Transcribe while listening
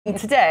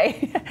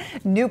Today,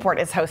 Newport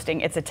is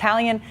hosting its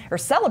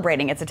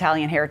celebrating its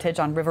Italian heritage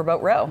on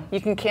Riverboat Row. You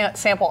can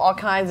sample all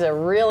kinds of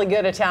really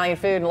good Italian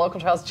food and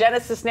local trails.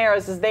 Jenna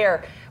Cisneros is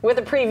there with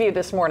a preview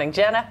this morning.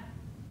 Jenna?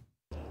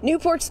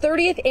 Newport's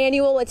 30th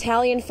annual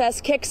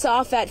Italianfest kicks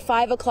off at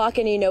 5 o'clock,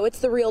 and you know it's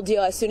the real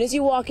deal. As soon as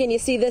you walk in, you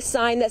see this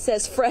sign that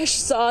says fresh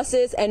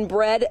sauces and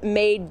bread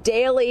made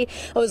daily.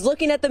 I was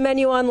looking at the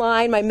menu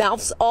online. My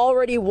mouth's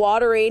already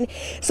watering.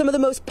 Some of the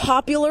most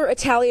popular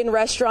Italian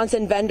restaurants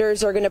and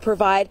vendors are going to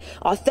provide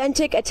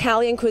authentic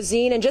Italian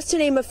cuisine. And just to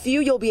name a few,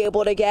 you'll be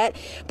able to get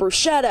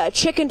bruschetta,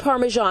 chicken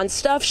parmesan,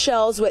 stuffed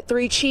shells with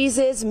 3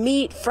 cheeses,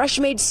 meat, fresh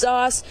made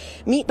sauce,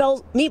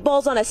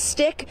 meatballs on a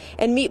stick,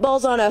 and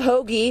meatballs on a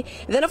hoagie.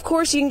 Then, of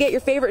course, you can get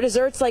your favorite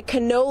desserts like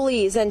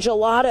cannolis and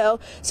gelato.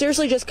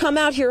 Seriously, just come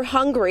out here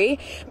hungry.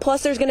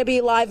 Plus, there's going to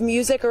be live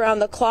music around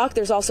the clock.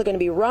 There's also going to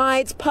be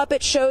rides,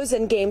 puppet shows,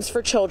 and games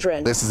for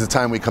children. This is the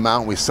time we come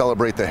out and we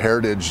celebrate the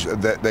heritage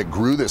that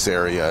grew this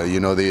area. You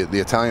know, the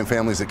Italian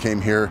families that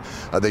came here,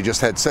 they just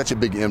had such a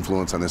big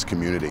influence on this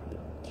community.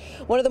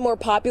 One of the more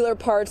popular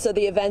parts of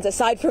the event,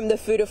 aside from the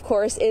food, of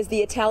course, is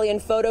the Italian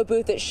photo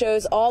booth that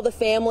shows all the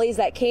families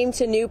that came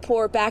to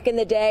Newport back in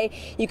the day.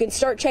 You can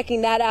start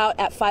checking that out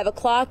at 5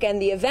 o'clock,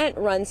 and the event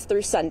runs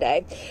through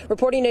Sunday.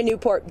 Reporting in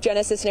Newport,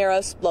 Jenna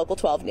Cisneros, Local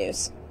 12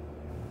 News.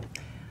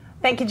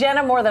 Thank you,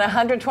 Jenna. More than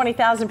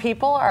 120,000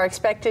 people are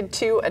expected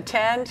to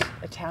attend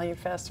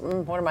Italianfest.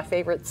 One of my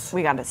favorites.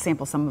 We got to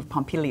sample some of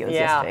Pompilio's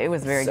yesterday. It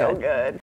was very good. So good.